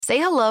Say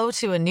hello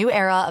to a new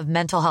era of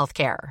mental health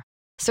care.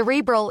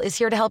 Cerebral is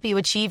here to help you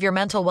achieve your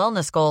mental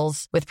wellness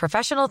goals with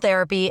professional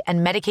therapy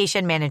and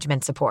medication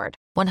management support.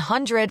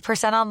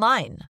 100%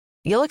 online.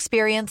 You'll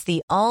experience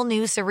the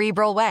all-new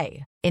Cerebral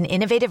Way, an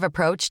innovative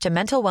approach to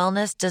mental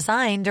wellness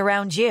designed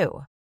around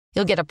you.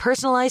 You'll get a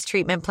personalized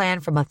treatment plan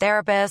from a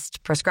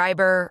therapist,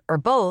 prescriber, or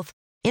both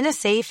in a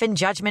safe and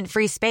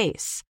judgment-free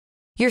space.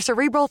 Your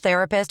Cerebral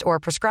therapist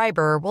or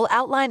prescriber will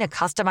outline a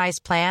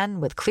customized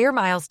plan with clear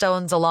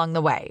milestones along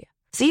the way,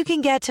 so you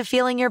can get to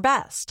feeling your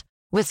best.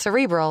 With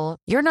Cerebral,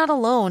 you're not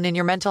alone in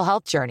your mental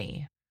health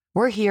journey.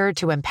 We're here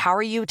to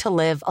empower you to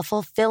live a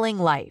fulfilling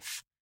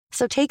life.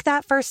 So take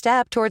that first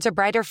step towards a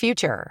brighter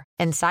future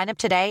and sign up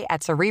today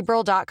at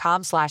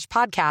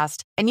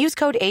Cerebral.com/podcast and use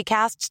code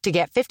ACAST to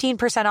get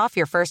 15% off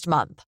your first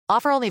month.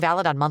 Offer only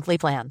valid on monthly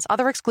plans.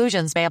 Other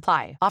exclusions may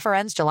apply. Offer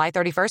ends July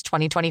 31st,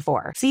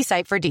 2024. See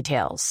site for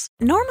details.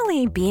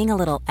 Normally, being a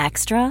little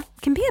extra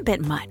can be a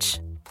bit much.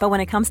 But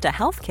when it comes to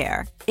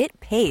healthcare, it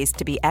pays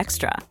to be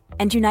extra.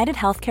 And United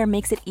Healthcare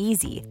makes it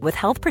easy with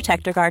Health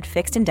Protector Guard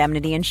fixed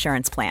indemnity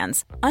insurance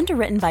plans.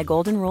 Underwritten by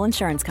Golden Rule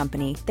Insurance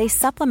Company, they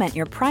supplement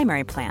your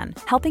primary plan,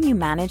 helping you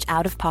manage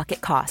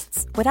out-of-pocket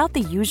costs without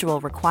the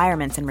usual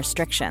requirements and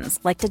restrictions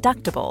like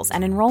deductibles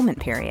and enrollment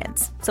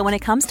periods. So when it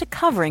comes to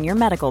covering your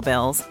medical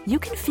bills, you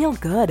can feel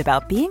good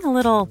about being a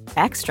little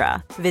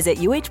extra. Visit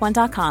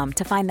UH1.com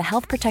to find the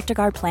Health Protector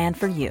Guard plan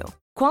for you.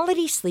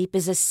 Quality sleep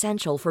is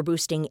essential for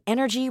boosting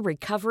energy,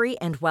 recovery,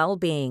 and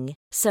well-being.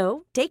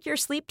 So, take your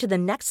sleep to the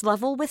next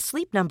level with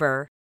Sleep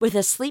Number. With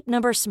a Sleep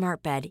Number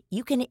smart bed,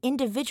 you can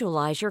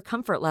individualize your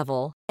comfort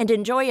level and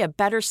enjoy a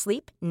better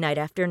sleep night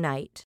after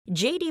night.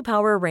 J.D.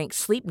 Power ranks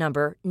Sleep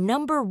Number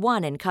number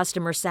 1 in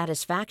customer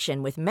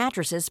satisfaction with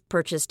mattresses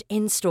purchased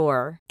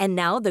in-store. And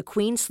now the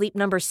Queen Sleep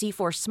Number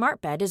C4 smart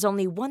bed is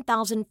only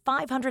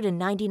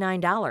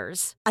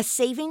 $1,599, a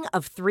saving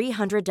of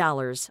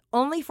 $300,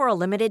 only for a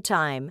limited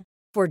time.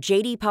 For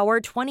J.D. Power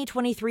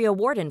 2023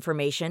 award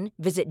information,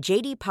 visit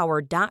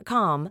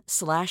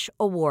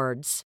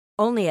jdpower.com/awards.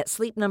 Only at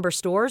Sleep Number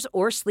stores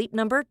or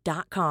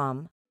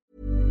sleepnumber.com.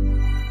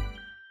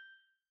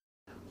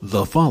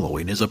 The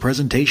following is a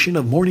presentation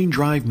of Morning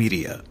Drive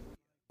Media.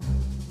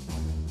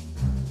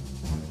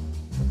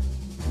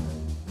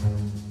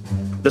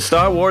 The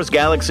Star Wars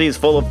galaxy is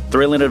full of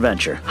thrilling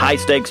adventure,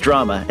 high-stakes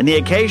drama, and the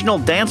occasional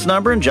dance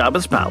number in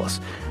Jabba's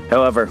palace.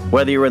 However,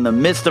 whether you're in the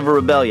midst of a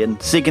rebellion,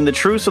 seeking the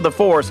truce of the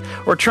Force,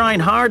 or trying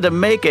hard to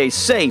make a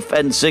safe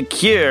and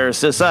secure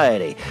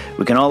society,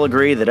 we can all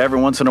agree that every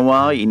once in a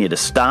while you need to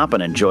stop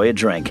and enjoy a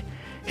drink.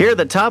 Here are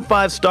the top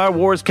 5 Star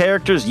Wars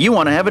characters you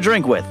want to have a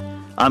drink with.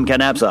 I'm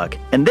Ken Abzok,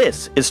 and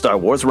this is Star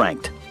Wars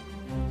Ranked.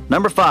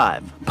 Number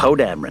 5, Poe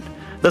Dameron.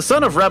 The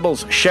son of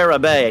rebels Shara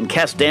Bey and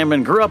Kes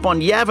Dameron grew up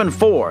on Yavin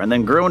 4 and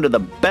then grew into the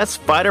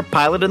best fighter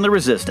pilot in the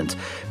Resistance.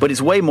 But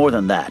he's way more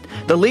than that.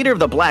 The leader of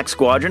the Black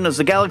Squadron is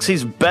the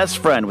galaxy's best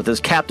friend with his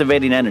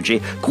captivating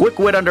energy, quick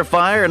wit under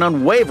fire, and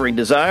unwavering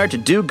desire to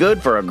do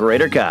good for a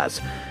greater cause.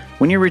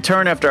 When you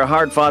return after a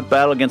hard-fought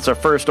battle against the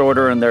First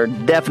Order and they're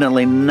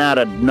definitely not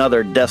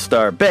another Death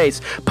Star base,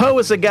 Poe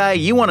is the guy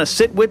you want to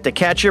sit with to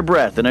catch your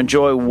breath and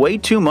enjoy way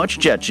too much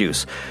jet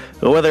juice.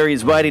 Whether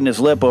he's biting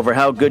his lip over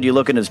how good you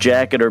look in his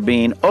jacket or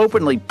being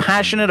openly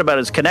passionate about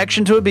his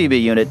connection to a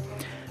BB unit,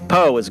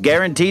 Poe is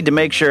guaranteed to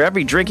make sure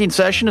every drinking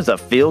session is a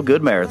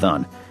feel-good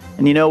marathon.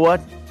 And you know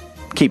what?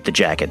 Keep the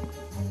jacket.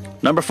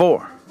 Number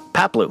 4,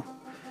 Paploo.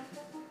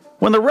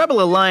 When the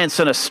Rebel Alliance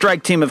sent a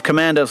strike team of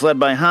commandos led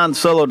by Han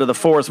Solo to the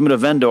forest moon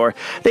of Endor,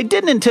 they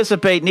didn't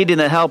anticipate needing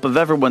the help of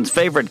everyone's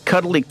favorite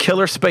cuddly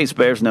killer space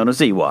bears known as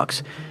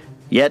Ewoks.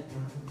 Yet,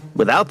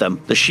 without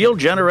them, the shield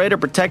generator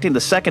protecting the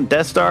second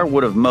Death Star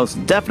would have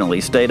most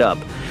definitely stayed up.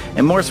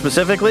 And more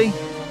specifically,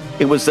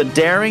 it was the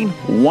daring,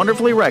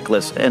 wonderfully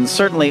reckless, and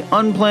certainly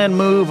unplanned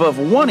move of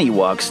one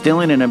Ewok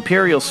stealing an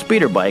Imperial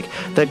speeder bike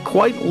that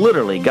quite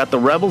literally got the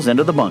Rebels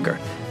into the bunker,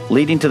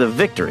 leading to the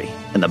victory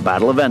in the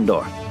Battle of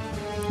Endor.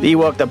 The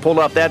Ewok that pulled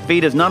off that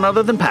feat is none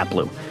other than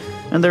Paploo,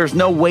 and there's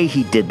no way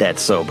he did that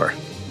sober.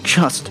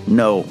 Just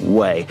no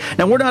way.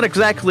 Now, we're not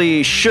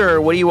exactly sure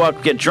what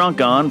Ewok get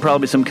drunk on,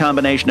 probably some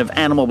combination of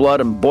animal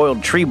blood and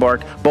boiled tree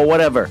bark, but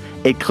whatever.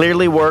 It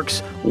clearly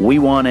works. We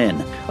want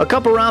in. A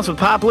couple rounds with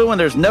Paploo, and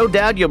there's no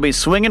doubt you'll be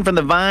swinging from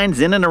the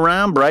vines in and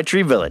around Bright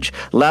Tree Village,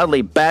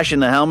 loudly bashing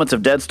the helmets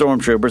of dead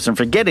stormtroopers and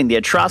forgetting the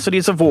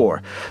atrocities of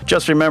war.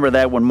 Just remember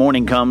that when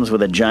morning comes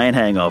with a giant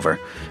hangover.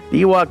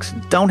 The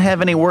Ewoks don't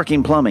have any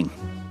working plumbing.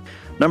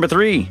 Number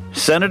 3,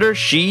 Senator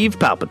Sheev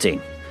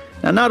Palpatine.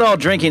 Now, not all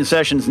drinking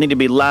sessions need to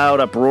be loud,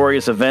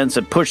 uproarious events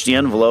that push the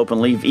envelope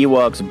and leave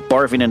Ewoks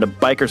barfing into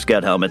biker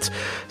scout helmets.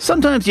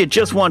 Sometimes you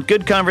just want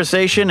good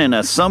conversation and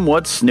a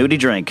somewhat snooty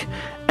drink.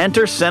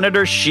 Enter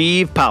Senator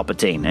Sheev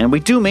Palpatine, and we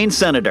do mean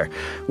Senator.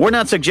 We're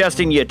not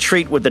suggesting you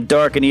treat with the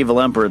dark and evil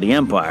Emperor of the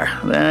Empire.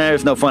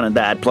 There's no fun in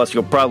that, plus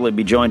you'll probably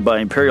be joined by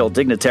Imperial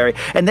dignitary,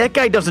 and that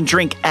guy doesn't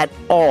drink at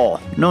all.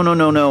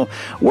 No.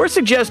 We're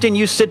suggesting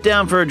you sit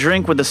down for a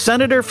drink with the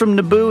Senator from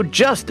Naboo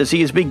just as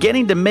he is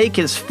beginning to make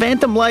his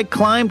phantom-like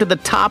climb to the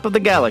top of the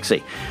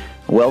galaxy.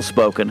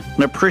 well-spoken,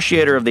 an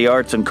appreciator of the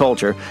arts and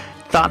culture,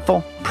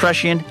 thoughtful,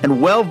 prescient,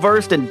 and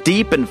well-versed in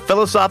deep and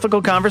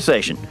philosophical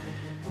conversation.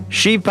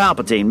 Sheev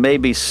Palpatine may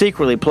be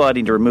secretly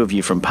plotting to remove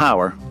you from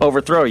power,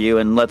 overthrow you,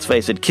 and let's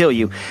face it, kill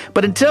you,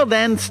 but until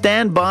then,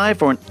 stand by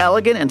for an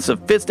elegant and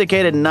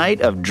sophisticated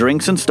night of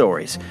drinks and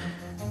stories.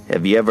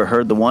 Have you ever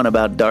heard the one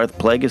about Darth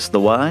Plagueis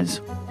the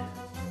Wise?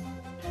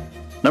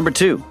 Number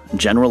 2,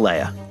 General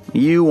Leia.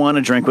 You want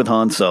to drink with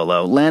Han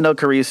Solo, Lando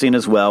Calrissian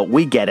as well,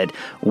 we get it,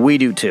 we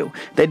do too.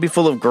 They'd be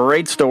full of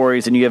great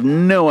stories and you have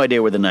no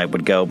idea where the night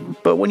would go,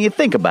 but when you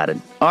think about it,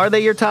 are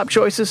they your top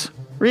choices?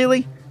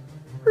 Really?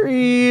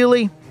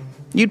 Really?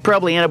 You'd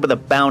probably end up with a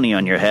bounty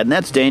on your head, and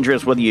that's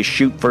dangerous whether you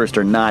shoot first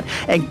or not.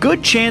 And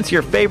good chance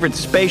your favorite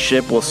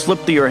spaceship will slip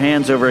through your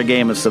hands over a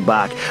game of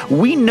sabacc.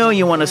 We know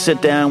you want to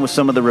sit down with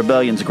some of the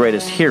rebellion's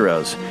greatest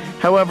heroes.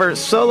 However,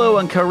 Solo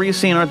and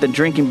Calrissian aren't the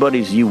drinking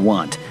buddies you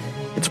want.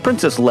 It's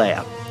Princess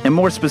Leia, and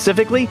more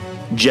specifically,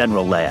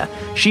 General Leia.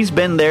 She's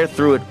been there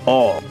through it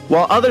all.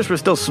 While others were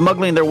still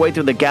smuggling their way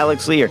through the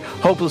galaxy or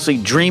hopelessly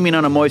dreaming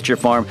on a moisture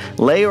farm,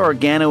 Leia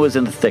Organa was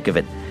in the thick of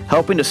it,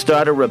 helping to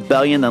start a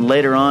rebellion and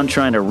later on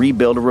trying to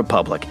rebuild a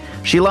republic.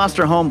 She lost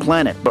her home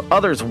planet, but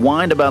others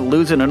whined about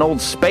losing an old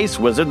space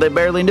wizard they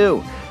barely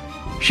knew.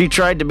 She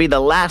tried to be the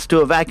last to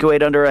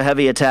evacuate under a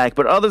heavy attack,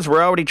 but others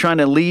were already trying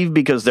to leave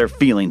because their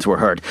feelings were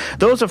hurt.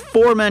 Those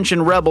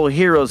aforementioned rebel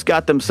heroes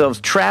got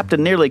themselves trapped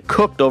and nearly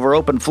cooked over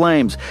open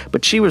flames,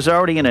 but she was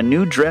already in a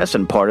new dress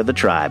and part of the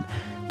tribe.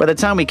 By the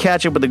time we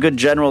catch up with the good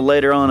general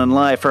later on in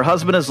life, her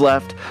husband has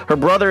left, her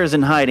brother is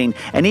in hiding,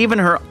 and even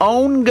her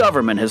own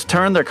government has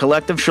turned their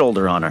collective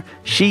shoulder on her.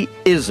 She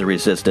is the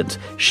resistance.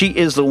 She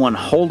is the one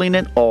holding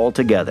it all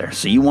together.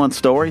 So you want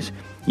stories?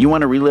 You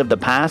want to relive the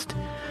past?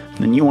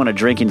 Then you want a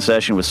drinking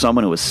session with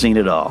someone who has seen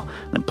it all.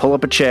 Then pull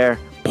up a chair,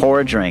 pour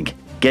a drink,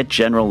 get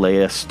General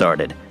Leia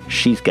started.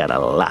 She's got a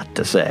lot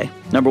to say.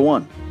 Number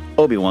 1,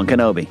 Obi-Wan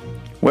Kenobi.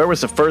 Where was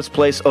the first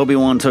place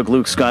Obi-Wan took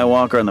Luke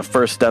Skywalker on the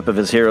first step of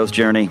his hero's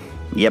journey?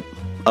 Yep,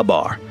 a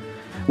bar.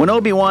 When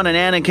Obi-Wan and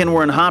Anakin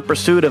were in hot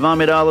pursuit of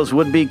Amidala's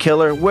would-be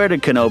killer, where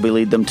did Kenobi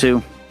lead them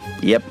to?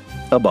 Yep,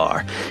 a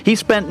bar. He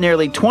spent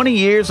nearly 20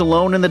 years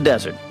alone in the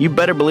desert. You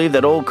better believe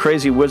that old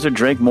crazy wizard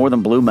drank more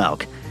than blue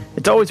milk.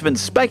 It's always been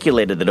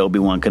speculated that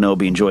Obi-Wan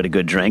Kenobi enjoyed a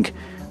good drink.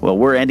 Well,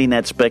 we're ending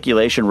that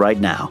speculation right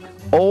now.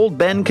 Old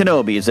Ben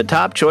Kenobi is the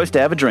top choice to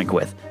have a drink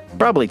with.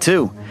 Probably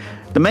 2.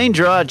 The main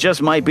draw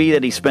just might be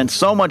that he spent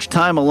so much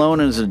time alone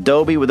in his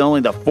adobe with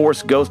only the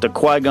Force ghost of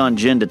Qui-Gon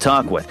Jinn to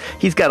talk with.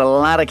 He's got a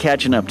lot of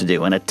catching up to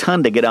do and a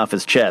ton to get off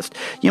his chest.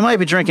 You might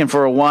be drinking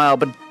for a while,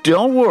 but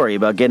don't worry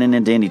about getting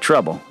into any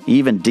trouble.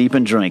 Even deep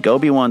in drink,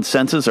 Obi-Wan's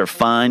senses are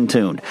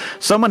fine-tuned.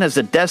 Someone has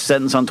a death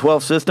sentence on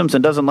 12 systems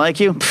and doesn't like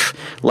you? Pfft,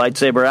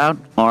 lightsaber out,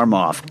 arm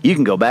off. You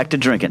can go back to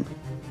drinking.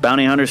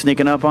 Bounty hunter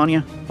sneaking up on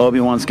you?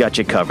 Obi-Wan's got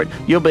you covered.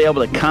 You'll be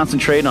able to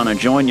concentrate on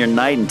enjoying your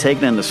night and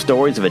taking in the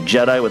stories of a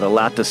Jedi with a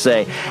lot to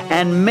say.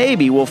 And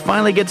maybe we'll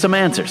finally get some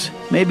answers.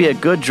 Maybe a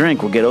good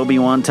drink will get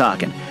Obi-Wan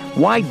talking.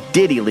 Why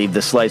did he leave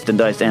the sliced and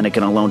diced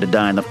Anakin alone to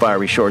die in the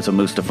fiery shores of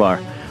Mustafar?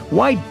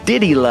 Why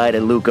did he lie to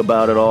Luke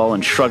about it all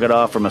and shrug it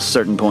off from a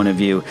certain point of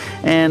view?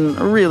 And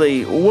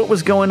really, what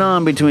was going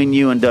on between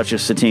you and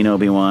Duchess Satine,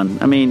 Obi-Wan?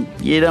 I mean,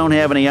 you don't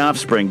have any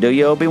offspring, do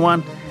you,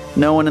 Obi-Wan?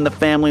 No one in the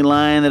family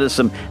line that has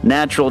some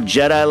natural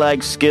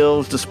Jedi-like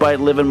skills despite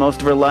living most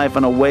of her life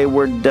on a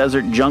wayward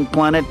desert junk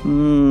planet?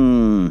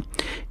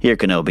 Here,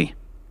 Kenobi.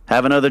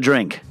 Have another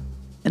drink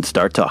and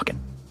start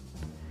talking.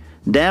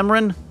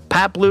 Dameron,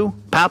 Paploo,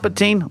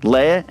 Palpatine,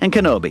 Leia, and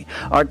Kenobi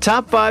are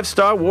top 5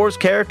 Star Wars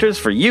characters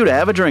for you to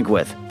have a drink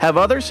with. Have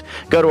others?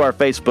 Go to our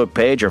Facebook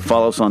page or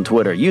follow us on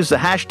Twitter. Use the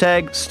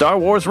hashtag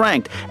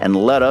StarWarsRanked and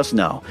let us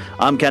know.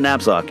 I'm Ken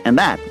Napzok, and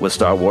that was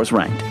Star Wars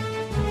Ranked.